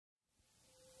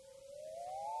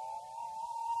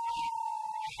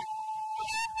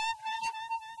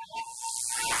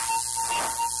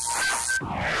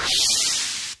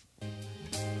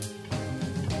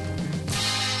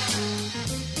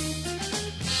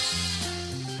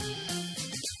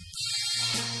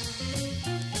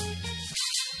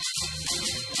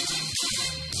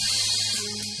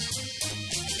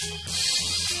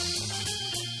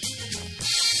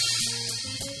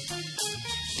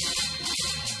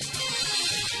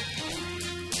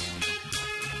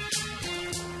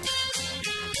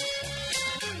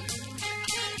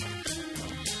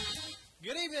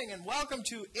Welcome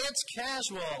to It's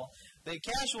Casual, the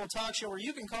casual talk show where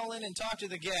you can call in and talk to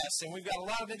the guests. And we've got a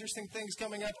lot of interesting things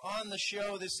coming up on the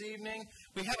show this evening.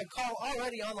 We have a call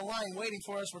already on the line waiting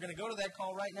for us. We're going to go to that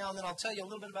call right now, and then I'll tell you a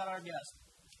little bit about our guest.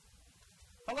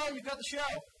 Hello, you've got the show.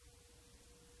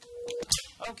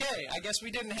 Okay, I guess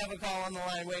we didn't have a call on the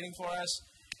line waiting for us.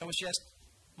 It was just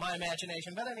my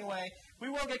imagination. But anyway, we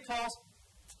will get calls.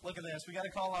 Look at this. We got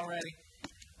a call already.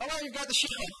 Hello, you've got the show.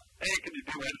 Hey, can you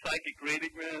do my psychic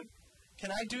reading, man? Can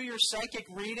I do your psychic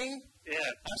reading? Yeah.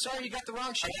 I'm sorry, you got the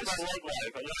wrong show. I my love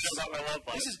life. I want to know about my love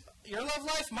life. This is your love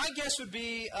life? My guess would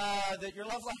be that your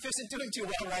love life isn't doing too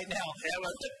well right now. Yeah, I'm a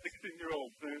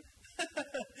 16-year-old, man.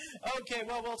 Okay,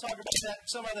 well, we'll talk about that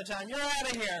some other time. You're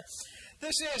out of here.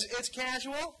 This is It's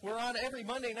Casual. We're on every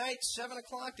Monday night, 7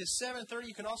 o'clock to 7:30.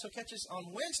 You can also catch us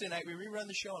on Wednesday night. We rerun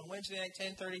the show on Wednesday night,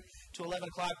 10:30 to 11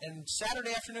 o'clock, and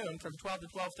Saturday afternoon from 12 to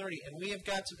 12:30. And we have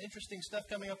got some interesting stuff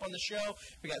coming up on the show.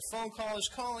 We got phone callers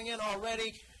calling in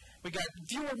already. We got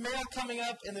viewer mail coming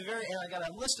up in the very end. I got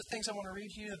a list of things I want to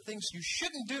read to you, the things you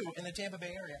shouldn't do in the Tampa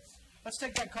Bay area. Let's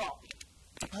take that call.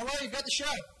 Hello, you've got the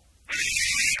show.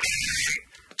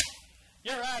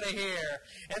 You're out of here.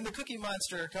 And the Cookie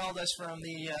Monster called us from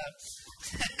the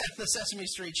the Sesame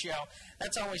Street show.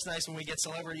 That's always nice when we get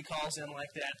celebrity calls in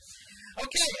like that.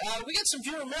 Okay, we got some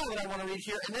viewer mail that I want to read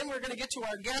here, and then we're going to get to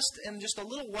our guest in just a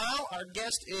little while. Our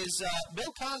guest is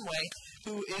Bill Conway,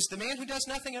 who is the man who does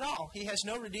nothing at all. He has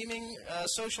no redeeming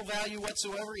social value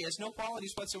whatsoever. He has no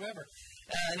qualities whatsoever.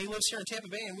 And he lives here in Tampa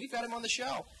Bay, and we've got him on the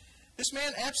show. This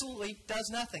man absolutely does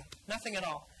nothing. Nothing at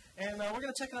all. And we're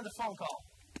going to take another phone call.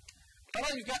 Hello,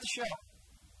 you've got the show.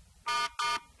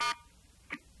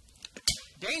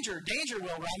 Danger, Will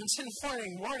Robinson.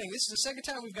 Warning. This is the second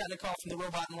time we've gotten a call from the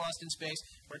robot in Lost in Space.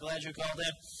 We're glad you called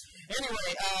in.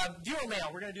 Anyway, viewer mail.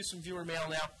 We're going to do some viewer mail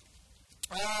now.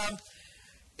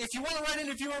 If you want to write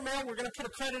into viewer mail, we're going to put a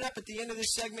credit up at the end of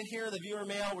this segment here, the viewer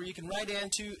mail, where you can write in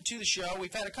to the show.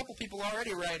 We've had a couple people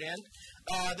already write in.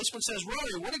 This one says,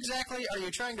 Rory, what exactly are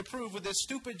you trying to prove with this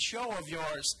stupid show of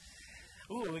yours?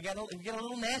 Ooh, we got a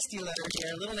little nasty letter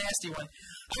here, a little nasty one.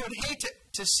 I would hate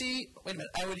to see, wait a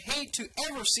minute, I would hate to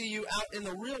ever see you out in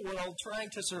the real world trying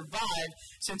to survive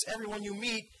since everyone you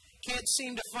meet can't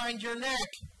seem to find your neck.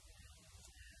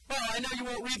 Well, I know you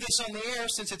won't read this on the air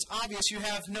since it's obvious you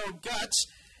have no guts.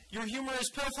 Your humor is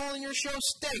pitiful and your show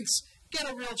stinks.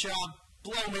 Get a real job.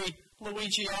 Blow me,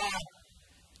 Luigi.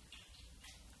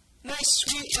 Nice,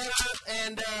 sweet letter,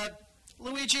 and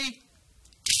Luigi,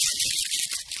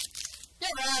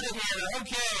 get out of here.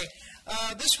 Okay.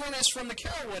 This one is from the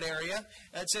Carrollwood area.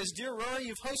 It says, Dear Rory,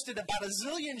 you've hosted about a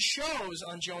zillion shows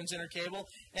on Jones Intercable,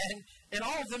 and in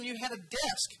all of them you had a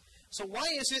desk. So why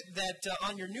is it that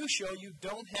on your new show you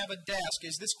don't have a desk?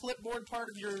 Is this clipboard part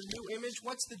of your new image?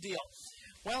 What's the deal?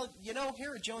 Well, you know,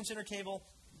 here at Jones Intercable,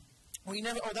 we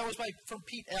never, that was from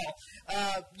Pete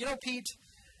L. Pete,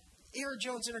 here at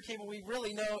Jones Intercable, we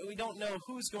don't know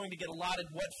who's going to get allotted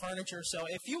what furniture. So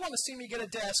if you want to see me get a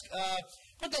desk,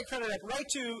 put that credit up right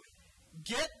to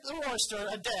Get the Roaster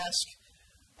a desk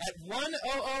at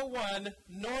 1001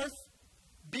 North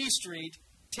B Street,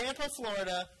 Tampa,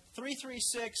 Florida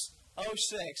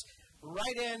 33606.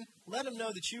 Write in, let them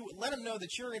know that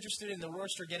you're interested in the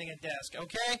Roaster getting a desk,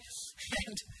 okay?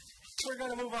 And we're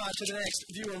going to move on to the next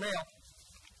viewer mail.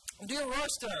 Dear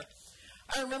Roaster,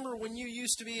 I remember when you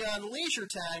used to be on Leisure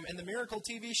Time and the Miracle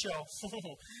TV show.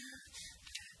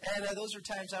 And those are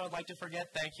times I would like to forget,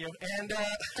 thank you. And I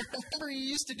remember you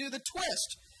used to do the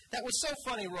twist. That was so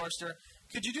funny, Roaster.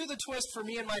 Could you do the twist for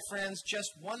me and my friends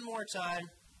just one more time?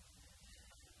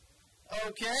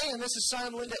 Okay, and this is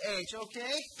signed Linda H.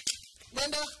 Okay?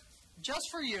 Linda, just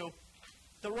for you,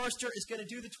 the Roaster is going to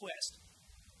do the twist.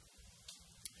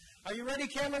 Are you ready,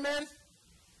 cameraman?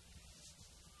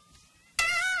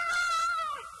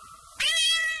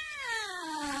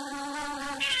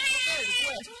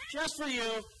 Just for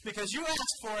you, because you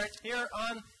asked for it here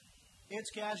on It's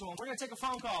Casual. We're going to take a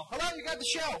phone call. Hello, you got the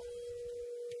show.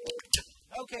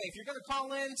 Okay, if you're going to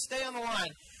call in, stay on the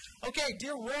line. Okay,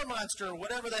 dear War Monster,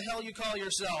 whatever the hell you call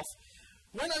yourself,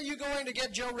 when are you going to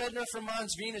get Joe Redner from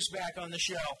Mons Venus back on the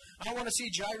show? I want to see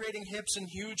gyrating hips and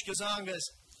huge gazongas.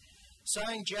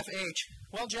 Signed, Jeff H.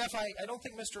 Well, Jeff, I don't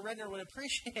think Mr. Redner would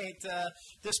appreciate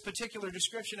this particular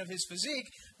description of his physique,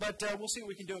 but we'll see what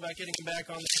we can do about getting him back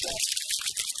on the show.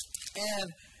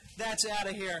 And that's out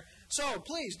of here. So,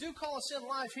 please, do call us in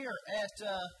live here at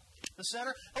the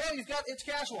center. Hello, you've got It's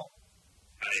Casual.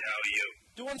 Hi, how are you?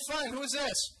 Doing fine. Who is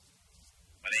this?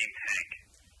 My name's Hank.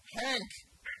 Hank.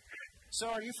 So,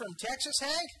 are you from Texas,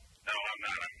 Hank? No, I'm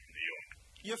not. I'm from New York.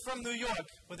 You're from New York.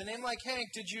 With a name like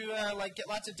Hank, did you, get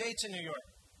lots of dates in New York?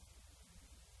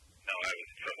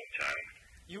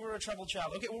 You were a troubled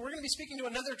child. Okay, well, we're going to be speaking to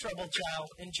another troubled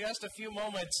child in just a few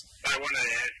moments. I wanted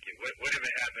to ask you, whatever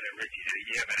happened to Richie? Did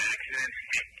he have an accident?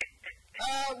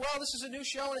 Well, this is a new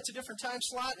show, and it's a different time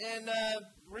slot, and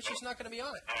Richie's not going to be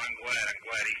on it. Oh, I'm glad.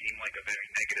 He seemed like a very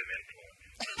negative influence.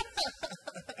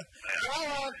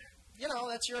 Well, you know,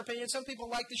 that's your opinion. Some people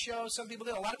like the show. Some people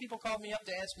did. A lot of people called me up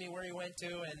to ask me where he went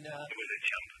to, and It was a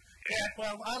chump. yeah,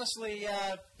 well, honestly,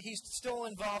 he's still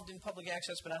involved in public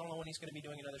access, but I don't know when he's going to be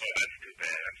doing another Oh, show. that's too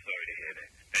bad. I'm sorry to hear that.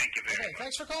 Thank you very Okay, much.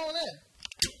 thanks for calling in.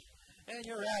 And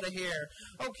you're out of here.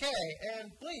 Okay,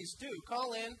 and please do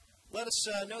call in. Let us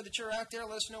know that you're out there.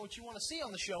 Let us know what you want to see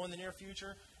on the show in the near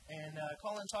future, and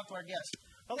call in and talk to our guests.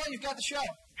 Hello, you've got the show.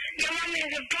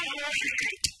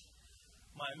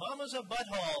 My mama's a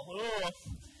butthole. Ooh.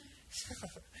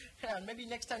 Yeah, maybe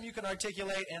next time you can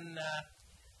articulate, and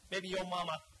maybe your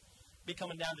mama be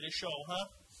coming down to the show, huh?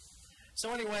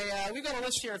 So anyway, we've got a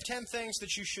list here of 10 things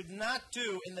that you should not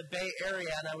do in the Bay Area,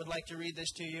 and I would like to read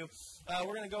this to you.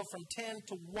 We're going to go from 10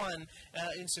 to 1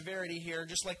 in severity here,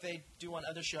 just like they do on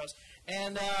other shows.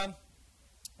 And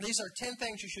these are 10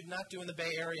 things you should not do in the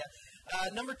Bay Area.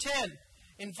 Number 10,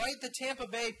 invite the Tampa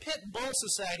Bay Pit Bull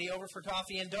Society over for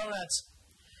coffee and donuts.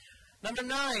 Number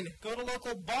 9, go to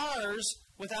local bars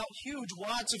without huge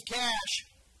wads of cash.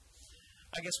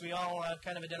 I guess we all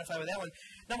kind of identify with that one.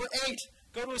 Number 8,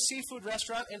 go to a seafood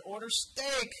restaurant and order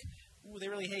steak. Ooh, they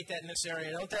really hate that in this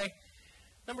area, don't they?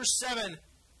 Number 7,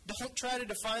 don't try to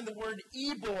define the word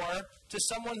Ebor to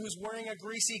someone who's wearing a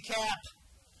greasy cap.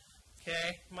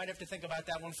 Okay, might have to think about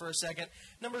that one for a second.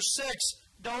 Number 6,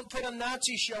 don't put a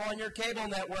Nazi show on your cable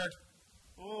network.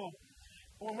 Ooh.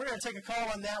 Well, we're going to take a call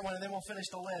on that one, and then we'll finish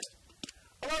the list.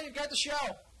 Hello, you've got the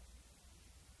show.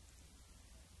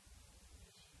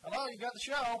 Hello, you've got the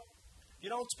show. You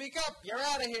don't speak up, you're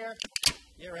out of here.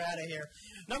 You're out of here.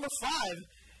 Number 5,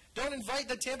 don't invite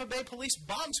the Tampa Bay Police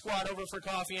Bomb Squad over for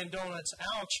coffee and donuts.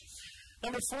 Ouch.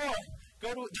 Number 4,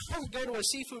 don't go to a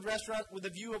seafood restaurant with a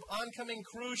view of oncoming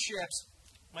cruise ships.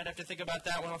 Might have to think about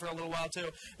that one for a little while, too.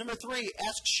 Number 3,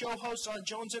 ask show hosts on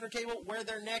Jones Intercable where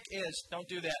their neck is. Don't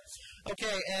do that.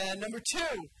 Okay, and number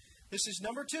 2, this is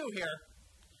number 2 here.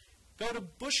 Go to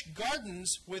Busch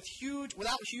Gardens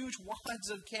without huge wads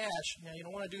of cash. Yeah, you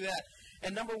don't want to do that.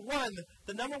 And number 1,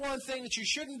 the number 1 thing that you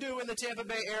shouldn't do in the Tampa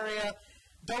Bay area,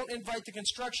 don't invite the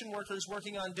construction workers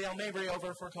working on Dale Mabry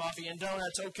over for coffee and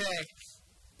donuts. Okay.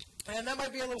 And that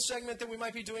might be a little segment that we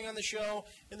might be doing on the show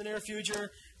in the near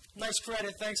future. Nice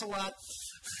credit. Thanks a lot.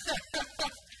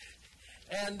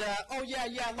 And, oh, yeah,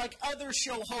 like other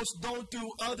show hosts don't do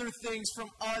other things from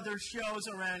other shows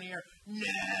around here. No,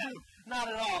 not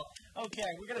at all. Okay,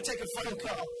 we're going to take a phone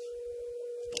call.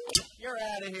 You're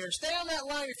out of here. Stay on that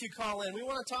line if you call in. We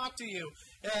want to talk to you.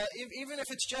 Even if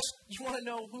it's just you want to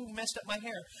know who messed up my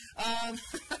hair. Call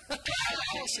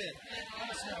us in. Let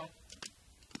us know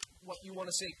what you want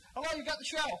to see. Hello, you got the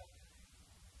show.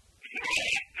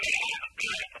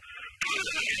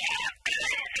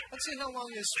 Let's see how long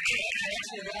this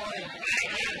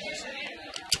actually.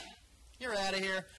 You're out of here.